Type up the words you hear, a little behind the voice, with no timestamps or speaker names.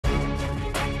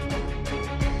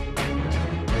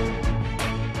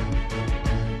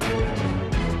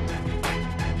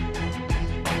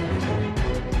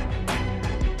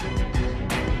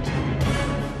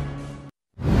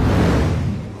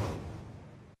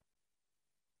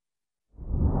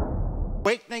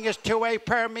Wakening is 2A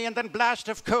Permy, and then Blast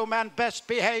of Cooman, Best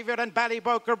Behaviour, and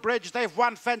Ballyboker Bridge. They've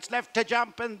one fence left to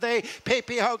jump in the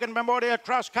P.P. Hogan Memorial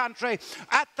Cross Country.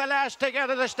 At the last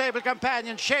together, the stable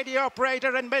companion, Shady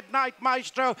Operator and Midnight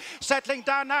Maestro, settling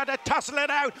down now to tussle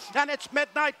it out. And it's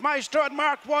Midnight Maestro and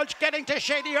Mark Walsh getting to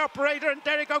Shady Operator and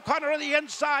Derek O'Connor on the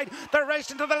inside. They're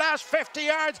racing to the last 50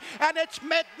 yards, and it's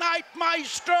Midnight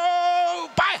Maestro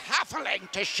by half a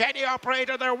length to Shady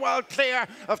Operator. They're well clear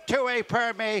of 2A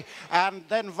Permy, and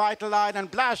then Vital Line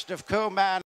and Blast of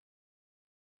Cooman.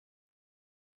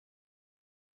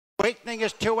 Wakening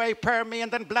is 2A Permy,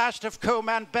 and then Blast of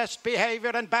Cooman, Best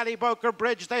Behaviour, and Ballyboker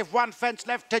Bridge. They've one fence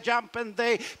left to jump in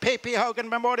the P.P. Hogan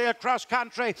Memorial Cross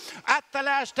Country. At the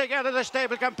last together, the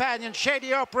stable companion,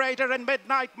 Shady Operator and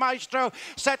Midnight Maestro,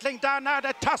 settling down now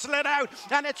to tussle it out.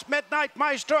 And it's Midnight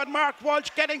Maestro and Mark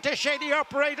Walsh getting to Shady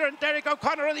Operator and Derek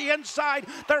O'Connor on the inside.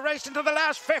 They're racing to the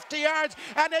last 50 yards,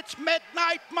 and it's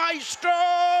Midnight Maestro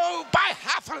by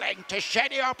half a length to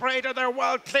Shady Operator. They're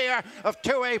well clear of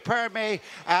 2A Permy,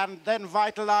 and then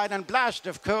Vital Line and Blast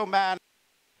of Cooman.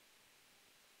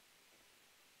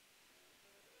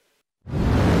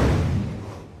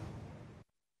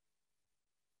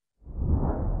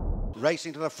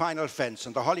 Racing to the final fence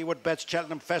and the Hollywood Bets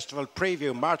Cheltenham Festival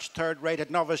preview, March 3rd,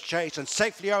 rated novice chase, and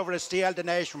safely over is the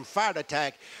Eldenage from Fard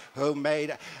Attack, who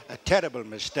made a terrible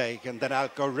mistake. And then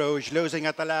Alco Rouge losing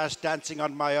at the last, Dancing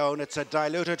on My Own. It's a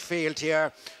diluted field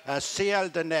here. CL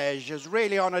Denege is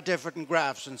really on a different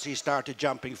graph since he started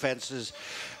jumping fences.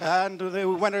 And the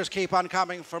winners keep on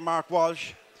coming for Mark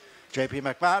Walsh, JP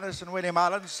McManus and William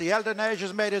Allen. CL Denege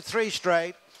has made it 3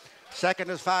 straight. Second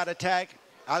is Fard Attack,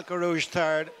 Alco Rouge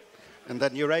third. And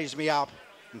then You Raise Me Up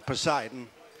and Poseidon.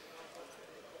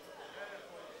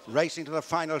 Racing to the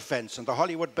final fence and the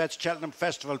Hollywood Bets Cheltenham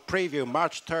Festival preview,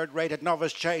 March 3rd, rated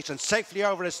novice chase, and safely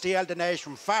over is the Eldenage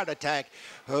from Fard Attack,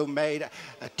 who made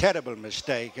a terrible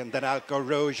mistake. And then Alco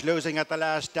Rouge losing at the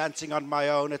last, Dancing on My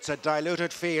Own. It's a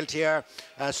diluted field here.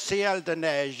 CL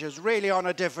Denege is really on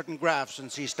a different graph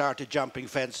since he started jumping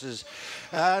fences.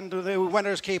 And the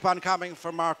winners keep on coming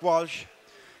for Mark Walsh,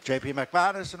 JP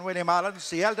McManus and William Allen.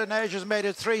 CL Denege has made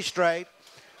it 3 straight.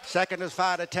 Second is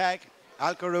Fard Attack,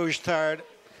 Alco Rouge third,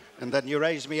 and then You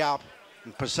Raise Me Up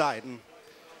and Poseidon.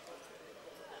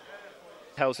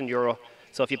 €1,000.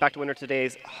 So if you back the winner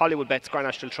today's Hollywood Bets Grand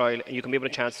National Trial, you can be able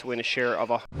to chance to win a share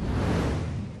of a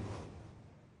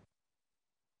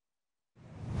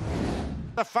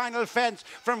The final fence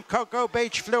from Cocoa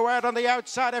Beach flew out on the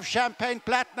outside of Champagne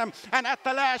Platinum, and at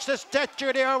the last is Death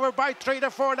Judy over by 3 to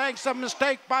 4 lengths. A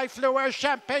mistake by Fleur.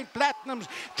 Champagne Platinum's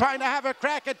trying to have a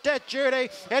crack at Death Judy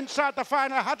inside the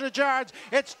final 100 yards.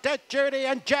 It's Death Judy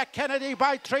and Jack Kennedy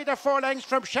by 3 to 4 lengths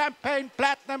from Champagne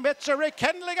Platinum. It's a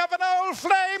rekindling of an old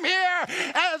flame here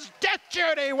as Death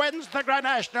Judy wins the Grand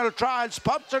National Trial,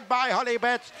 sponsored by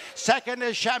Hollybets. Second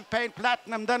is Champagne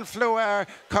Platinum, then Fleur,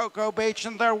 Cocoa Beach,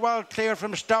 and they're well clear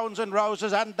from Stones and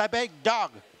Roses and the Big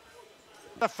Dog.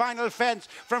 The final fence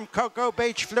from Cocoa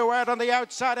Beach flew out on the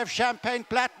outside of Champagne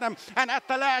Platinum, and at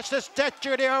the last is Death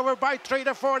Judy over by 3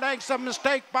 to 4 lengths. A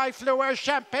mistake by Fleur.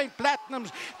 Champagne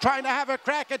Platinum's trying to have a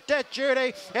crack at Death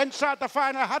Judy inside the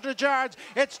final 100 yards.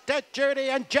 It's Death Judy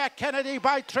and Jack Kennedy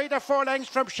by 3 to 4 lengths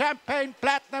from Champagne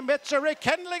Platinum. It's a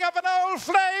rekindling of an old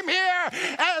flame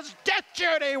here as Death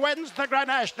Judy wins the Grand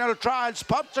National Trial,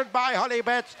 sponsored by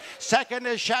Hollybets. Second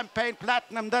is Champagne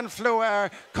Platinum, then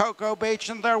Fleur, Cocoa Beach,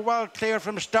 and they're well clear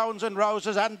from Stones and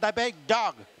Roses and the Big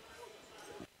Dog.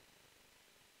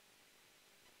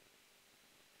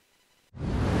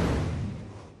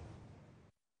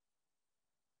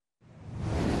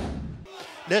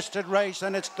 Listed race,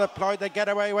 and it's Deploy the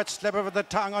Getaway with Slip of the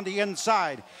Tongue on the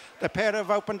inside. The pair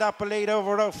have opened up a lead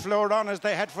over O'Fleuron as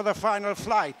they head for the final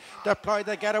flight. Deploy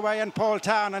the Getaway and Paul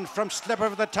Town, and from Slip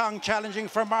of the Tongue challenging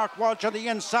for Mark Walsh on the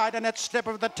inside, and it's Slip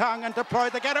of the Tongue and Deploy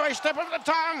the Getaway. Slip of the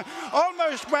Tongue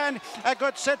almost went. A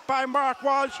good sit by Mark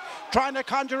Walsh, trying to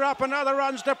conjure up another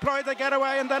runs. Deploy the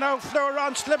Getaway, and then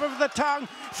O'Fleuron. Slip of the Tongue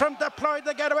from Deploy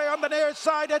the Getaway on the near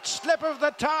side. It's Slip of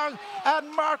the Tongue and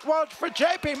Mark Walsh for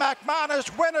JP McManus.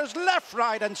 Winners left,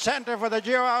 right and centre for the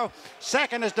duo.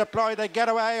 Second is Deploy the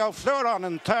Getaway, O'Fleuron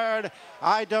in third.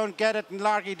 I Don't Get It in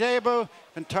Largy Debut,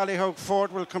 and Tullyhogue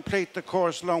Ford will complete the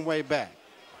course long way back.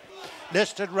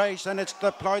 listed race, and it's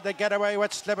Deploy the Getaway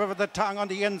with Slip of the Tongue on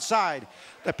the inside.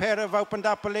 The pair have opened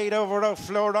up a lead over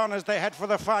O'Fleuron as they head for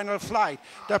the final flight.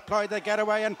 Deploy the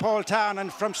Getaway and Punchestown,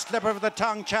 and from Slip of the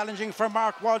Tongue challenging for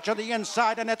Mark Walsh on the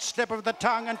inside, and it's Slip of the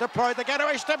Tongue and Deploy the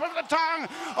Getaway. Slip of the Tongue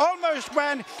almost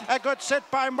went. A good sit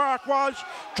by Mark Walsh,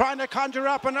 trying to conjure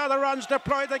up another runs.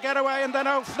 Deploy the Getaway, and then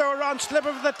O'Fleuron. Slip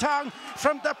of the Tongue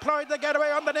from Deploy the Getaway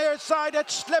on the near side.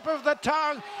 It's Slip of the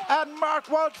Tongue and Mark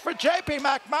Walsh for JP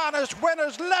McManus.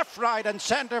 Winners left, right and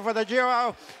centre for the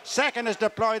duo. Second is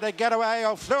Deploy the Getaway.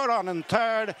 O'Fleuron in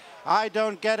third. I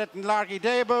Don't Get It in Largy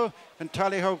debut, and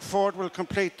Tullyhogue Ford will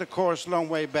complete the course long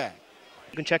way back.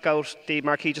 You can check out the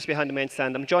marquee just behind the main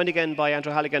stand. I'm joined again by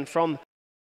Andrew Halligan from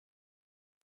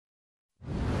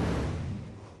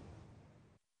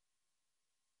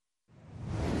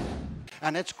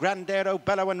and it's Grandero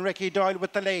Bello and Ricky Doyle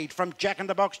with the lead from Jack in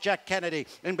the Box, Jack Kennedy.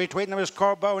 In between them is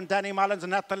Corbeau and Danny Mullins,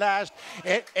 and at the last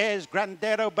it is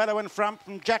Grandero Bello in front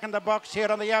from Jack in the Box.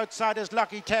 Here on the outside is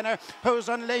Lucky Tenor, who's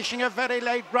unleashing a very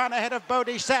late run ahead of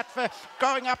Bodhisattva,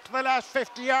 going up to the last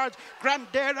 50 yards.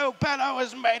 Grandero Bello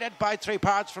has made it by 3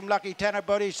 parts from Lucky Tenor,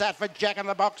 Bodhisattva, Jack in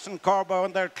the Box and Corbeau,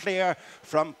 and they're clear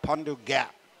from Pundu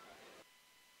Gap.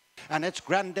 And it's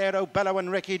Grandero Bello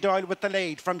and Ricky Doyle with the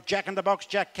lead from Jack in the Box,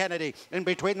 Jack Kennedy. In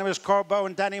between them is Corbeau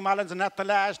and Danny Mullins, and at the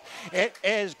last it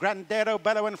is Grandero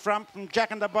Bello in front from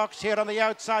Jack in the Box. Here on the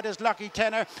outside is Lucky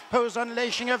Tenor, who's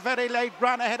unleashing a very late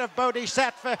run ahead of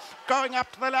Bodhisattva, going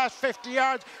up to the last 50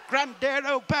 yards.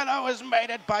 Grandero Bello has made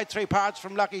it by 3 parts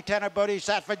from Lucky Tenor,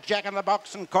 Bodhisattva, Jack in the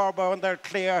Box and Corbeau, and they're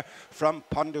clear from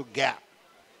Pundu Gap.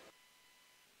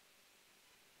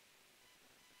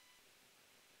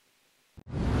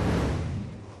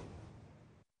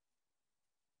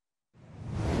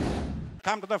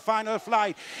 Come to the final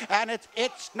flight, and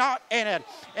it's not in it.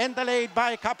 In the lead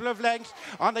by a couple of lengths.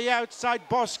 On the outside,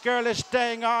 Boss Girl is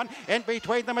staying on. In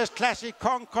between them is Classic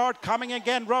Concord, coming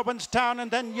again, Robinstown,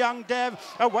 and then Young Dev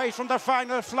away from the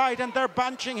final flight, and they're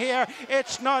bunching here.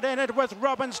 It's not in it with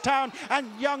Robinstown and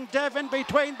Young Dev in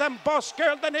between them. Boss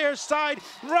Girl the near side,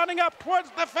 running up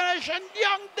towards the finish, and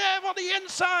Young Dev on the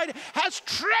inside has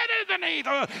treaded the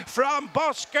needle from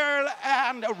Boss Girl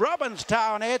and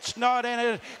Robinstown. It's not in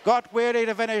it. Got weird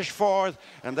to finish 4th,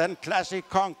 and then Classic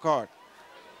Concord.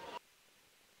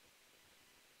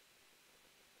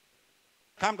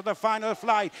 Come to the final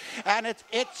flight, and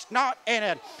it's not in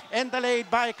it. In the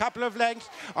lead by a couple of lengths.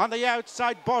 On the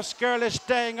outside, Boss Girl is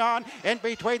staying on. In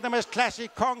between them is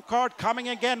Classic Concord, coming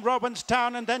again,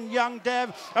 Robinstown, and then Young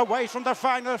Dev away from the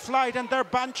final flight, and they're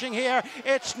bunching here.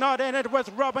 It's not in it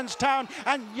with Robinstown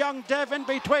and Young Dev in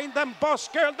between them. Boss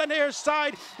Girl the near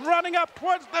side, running up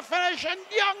towards the finish, and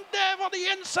Young Dev on the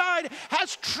inside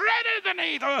has treaded the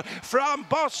needle from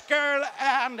Boss Girl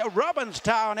and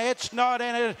Robinstown. It's not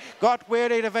in it. Got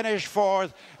weird to finish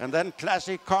 4th, and then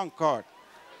Classic Concord.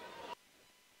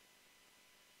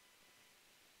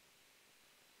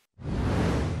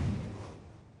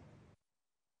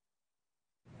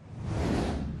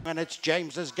 And it's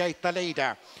James's Gate, the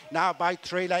leader. Now by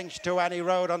 3 lengths to Any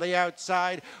Road on the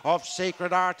outside of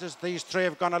Secret Artist. These 3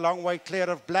 have gone a long way clear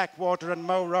of Blackwater and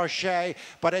Mo Rocher,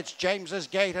 but it's James's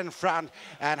Gate in front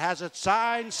and has it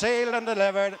signed, sealed and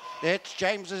delivered. It's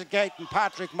James's Gate and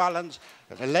Patrick Mullins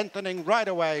lengthening right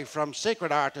away from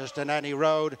Secret Artist and Any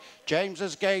Road.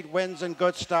 James's Gate wins in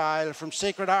good style from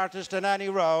Secret Artist and Any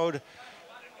Road.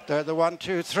 They're the 1,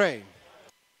 2, 3.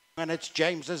 And it's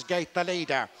James's Gate, the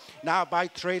leader. Now by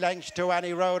 3 lengths to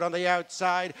Any Road on the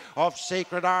outside of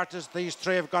Secret Artist. These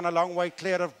 3 have gone a long way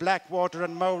clear of Blackwater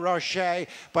and Mo Rocher,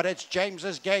 but it's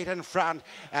James's Gate in front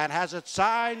and has it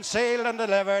signed, sealed and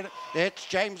delivered. It's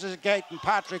James's Gate and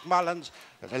Patrick Mullins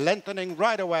lengthening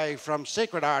right away from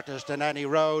Secret Artist and Any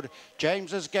Road.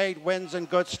 James's Gate wins in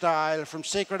good style from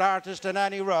Secret Artist and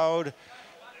Any Road.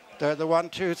 They're the 1,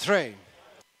 2, 3.